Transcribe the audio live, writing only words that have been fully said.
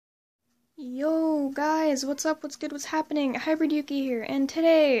Yo guys, what's up, what's good, what's happening? Hybrid Yuki here, and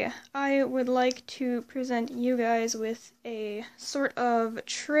today I would like to present you guys with a sort of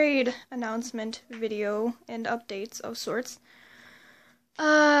trade announcement video and updates of sorts.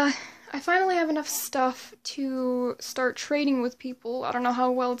 I finally have enough stuff to start trading with people. I don't know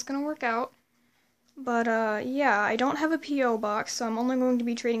how well it's gonna work out. But yeah, I don't have a PO box, so I'm only going to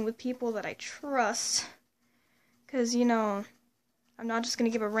be trading with people that I trust. 'Cause, you know, I'm not just going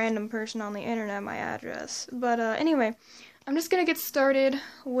to give a random person on the internet my address. But anyway, I'm just going to get started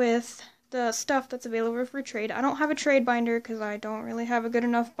with the stuff that's available for trade. I don't have a trade binder because I don't really have a good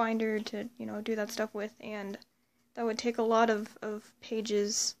enough binder to, do that stuff with. And that would take a lot of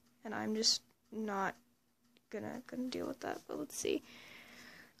pages, and I'm just not gonna deal with that. But let's see.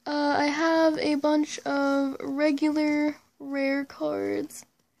 I have a bunch of regular rare cards.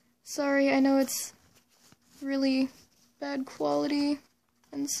 Sorry, I know it's really bad quality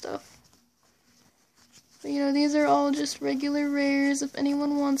and stuff. But these are all just regular rares. If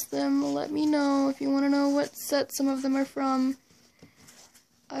anyone wants them, let me know. If you want to know what set some of them are from,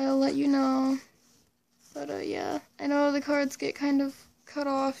 I'll let you know. But yeah, I know the cards get kind of cut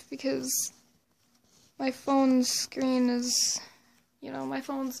off because my phone's screen is, my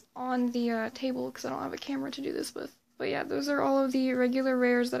phone's on the table because I don't have a camera to do this with. But yeah, those are all of the regular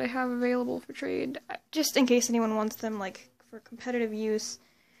rares that I have available for trade, just in case anyone wants them, like, for competitive use.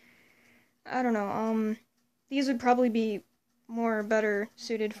 I don't know, these would probably be better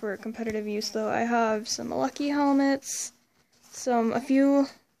suited for competitive use, though. I have some lucky helmets, a few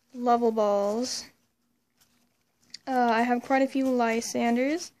level balls, I have quite a few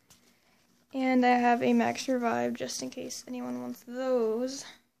Lysanders, and I have a Max Revive, just in case anyone wants those.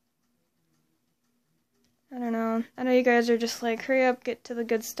 I don't know. I know you guys are just like, hurry up, get to the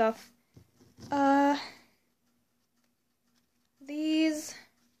good stuff. These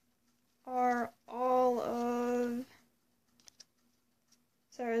are all of...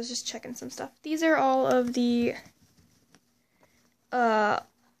 Sorry, I was just checking some stuff. These are all of the,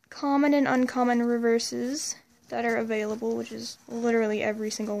 common and uncommon reverses that are available, which is literally every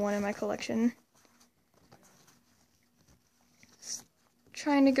single one in my collection. Just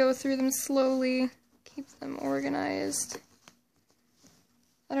trying to go through them slowly. Keep them organized.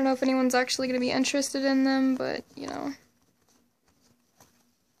 I don't know if anyone's actually going to be interested in them, but, yeah.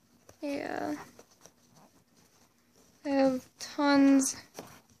 I have tons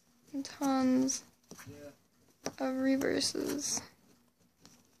and tons of reverses.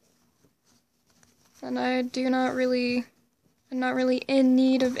 And I'm not really in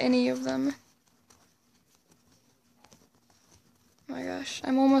need of any of them. Oh my gosh,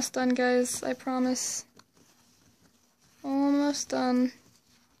 I'm almost done, guys, I promise. Almost done.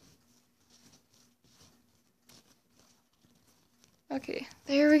 Okay,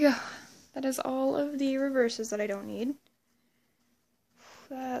 there we go. That is all of the reverses that I don't need.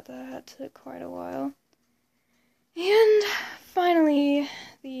 That took quite a while. And finally,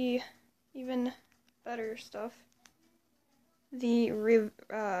 the even better stuff. The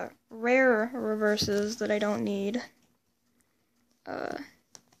rare reverses that I don't need.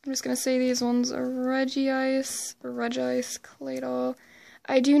 I'm just gonna say these ones are Regice, Claydol.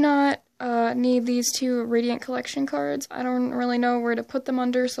 I do not need these two Radiant Collection cards. I don't really know where to put them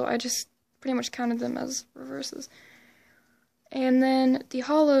under, so I just pretty much counted them as reverses. And then the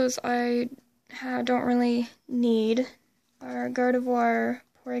holos I don't really need are Gardevoir,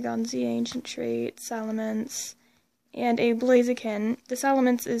 Porygon Z Ancient Trait, Salamence, and a Blaziken. The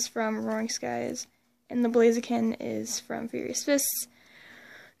Salamence is from Roaring Skies, and the Blaziken is from Furious Fists.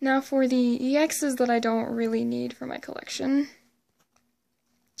 Now for the EXs that I don't really need for my collection.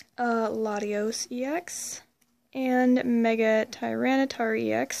 Latios EX, and Mega Tyranitar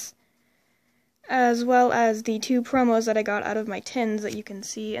EX, as well as the two promos that I got out of my tins that you can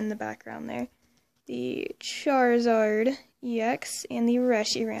see in the background there. The Charizard EX and the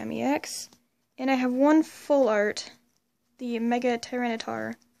Reshiram EX. And I have one full art, the Mega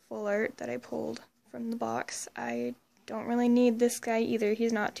Tyranitar full art that I pulled from the box. I don't really need this guy either,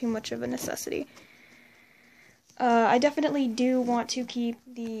 he's not too much of a necessity. I definitely do want to keep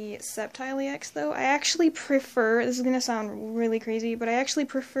the Sceptile EX, though. I actually prefer, this is going to sound really crazy, but I actually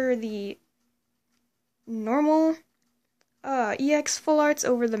prefer the normal EX full arts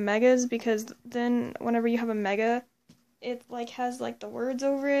over the Megas, because then whenever you have a Mega, it has the words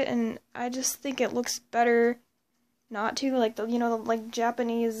over it, and I just think it looks better not to, the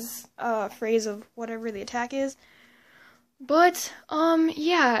Japanese phrase of whatever the attack is. But,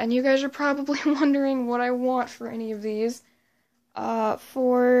 yeah, and you guys are probably wondering what I want for any of these.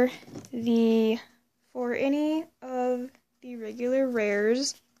 For any of the regular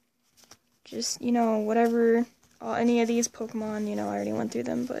rares, Just, you know, whatever, any of these Pokemon, you know, I already went through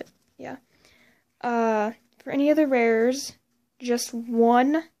them, but yeah. For any of the rares, just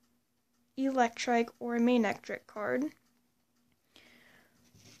one Electrike or Manectric card.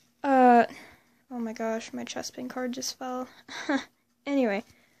 Oh my gosh, my Chespin card just fell. Anyway,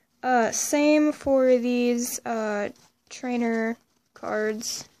 same for these, trainer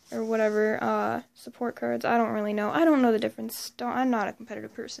cards, or whatever, support cards. I don't really know. I don't know the difference. I'm not a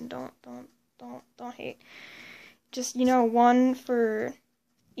competitive person. Don't hate. Just, you know, one for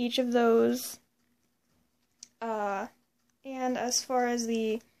each of those. And as far as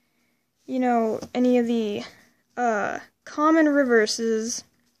the, you know, any of the, common reverses,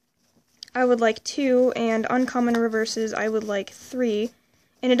 I would like 2, and uncommon reverses, I would like 3.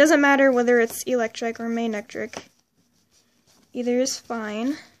 And it doesn't matter whether it's Electrike or Manectric. Either is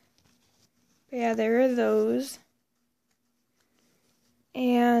fine. But yeah, there are those.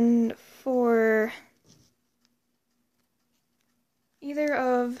 And for either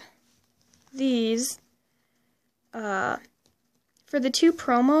of these, for the 2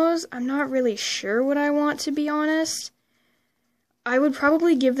 promos, I'm not really sure what I want, to be honest. I would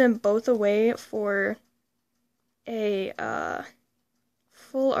probably give them both away for a,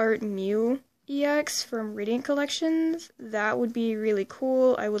 Full Art Mew EX from Radiant Collections. That would be really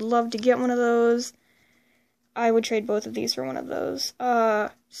cool. I would love to get one of those. I would trade both of these for one of those.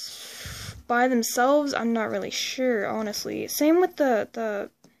 By themselves, I'm not really sure, honestly. Same with the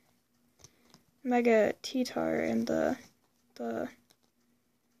Mega T-Tar and the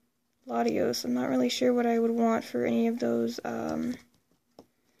Latios. I'm not really sure what I would want for any of those.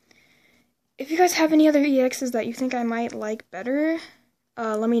 If you guys have any other EXs that you think I might like better,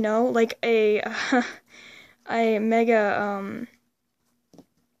 let me know. Like a Mega,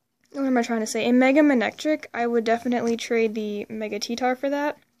 what am I trying to say? A Mega Manectric, I would definitely trade the Mega T-Tar for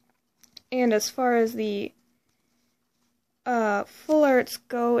that. And as far as the full arts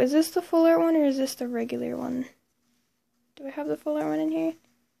go, is this the full art one or is this the regular one? Do I have the full art one in here?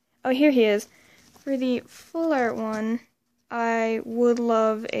 Oh, here he is. For the full art one, I would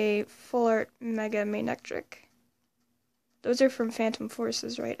love a full art Mega Manectric. Those are from Phantom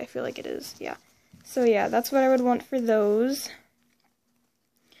Forces, right? I feel like it is, yeah. So yeah, that's what I would want for those.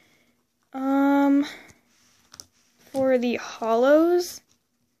 For the holos,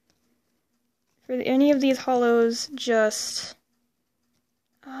 for any of these holos, just,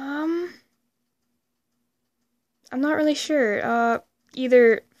 I'm not really sure.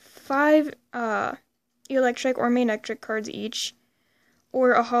 Either 5, Electrike or Manectric cards each,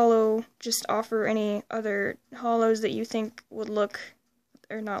 or a holo, just offer any other holos that you think would look,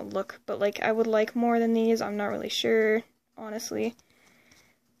 or not look, but like I would like more than these. I'm not really sure, honestly.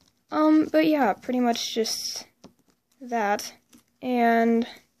 But yeah, pretty much just that. And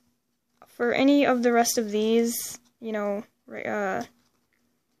for any of the rest of these, you know, the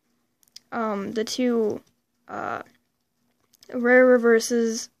 2, rare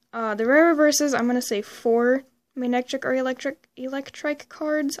reverses, the rare reverses, I'm gonna say 4 Manectric or Electrike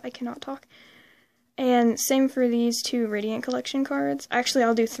cards. I cannot talk. And same for these 2 Radiant Collection cards. Actually,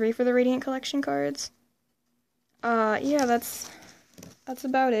 I'll do 3 for the Radiant Collection cards. Yeah, that's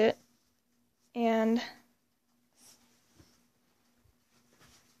about it. And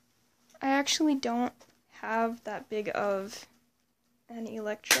I actually don't have that big of an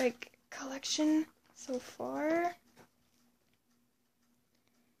Electrike collection so far.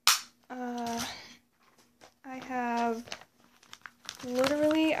 I have,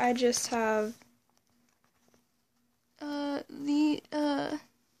 literally, I just have,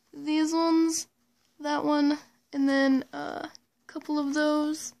 these ones, that one, and then, a couple of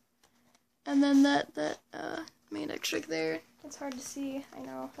those, and then that Manectric there. It's hard to see, I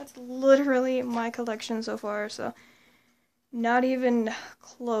know. That's literally my collection so far, so not even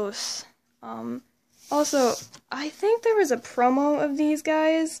close. Also, I think there was a promo of these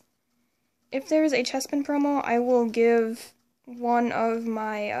guys. If there is a Chespin promo, I will give one of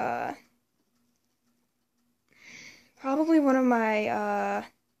my, probably one of my,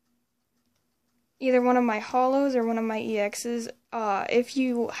 either one of my holos or one of my EXs. If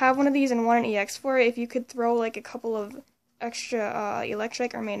you have one of these and want an EX for it, if you could throw like a couple of extra,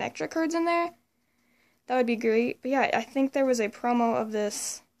 Electrike or Manectric cards in there, that would be great. But yeah, I think there was a promo of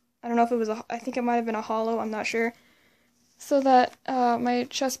this. I don't know if it was I think it might have been a holo, I'm not sure. So that my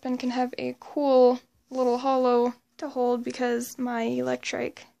Chespin can have a cool little holo to hold, because my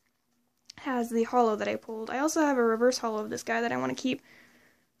Electrike has the holo that I pulled. I also have a reverse holo of this guy that I want to keep.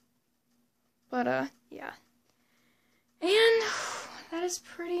 But yeah. And that is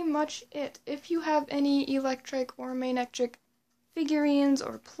pretty much it. If you have any Electrike or Manectric figurines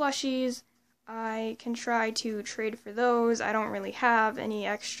or plushies I can try to trade for those. I don't really have any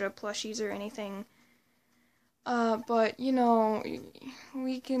extra plushies or anything. But you know,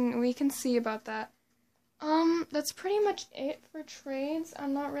 we can see about that. That's pretty much it for trades.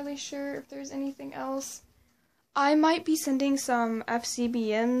 I'm not really sure if there's anything else. I might be sending some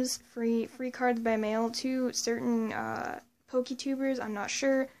FCBMs, free cards by mail, to certain PokeTubers. I'm not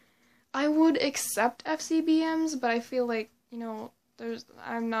sure. I would accept FCBMs, but I feel like, you know,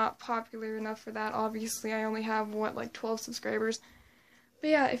 I'm not popular enough for that. Obviously, I only have, like 12 subscribers. But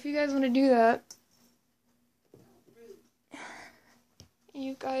yeah, if you guys want to do that,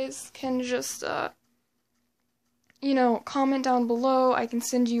 you guys can just, you know, comment down below. I can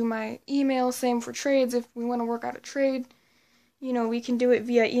send you my email. Same for trades. If we want to work out a trade, you know, we can do it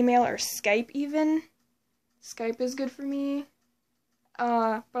via email or Skype even. Skype is good for me.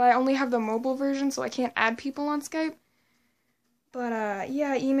 But I only have the mobile version, so I can't add people on Skype. But,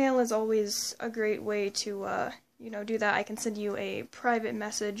 yeah, email is always a great way to, you know, do that. I can send you a private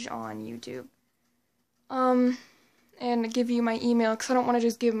message on YouTube. And give you my email, because I don't want to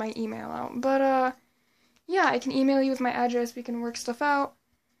just give my email out. But, yeah, I can email you with my address, we can work stuff out,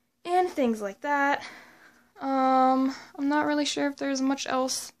 and things like that. I'm not really sure if there's much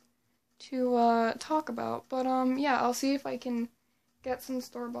else to, talk about, but, yeah, I'll see if I can get some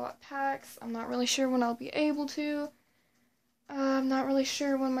store-bought packs. I'm not really sure when I'll be able to. I'm not really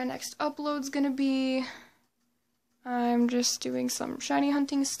sure when my next upload's gonna be. I'm just doing some shiny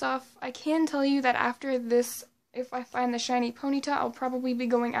hunting stuff. I can tell you that after this, if I find the shiny Ponyta, I'll probably be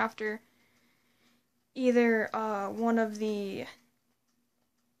going after either, one of the,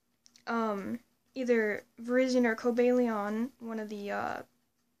 either Virizion or Cobalion, one of the,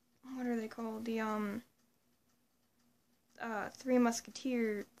 what are they called? The, Three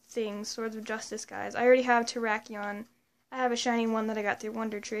Musketeer things, Swords of Justice guys. I already have Terrakion. I have a shiny one that I got through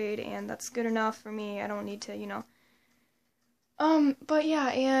Wonder Trade, and that's good enough for me. I don't need to, you know. But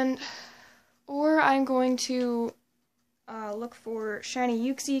yeah, or I'm going to, look for shiny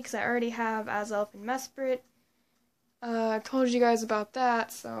Uxie, because I already have Azelf and Mesprit. I told you guys about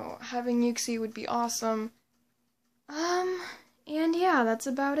that, so having Uxie would be awesome. And yeah, that's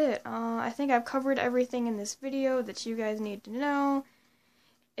about it. I think I've covered everything in this video that you guys need to know.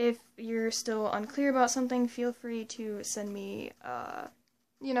 If you're still unclear about something, feel free to send me,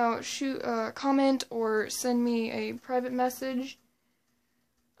 you know, shoot a comment or send me a private message.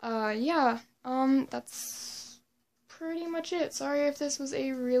 Yeah, that's pretty much it. Sorry if this was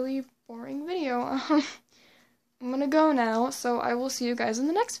a really boring video. I'm gonna go now, so I will see you guys in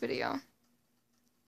the next video.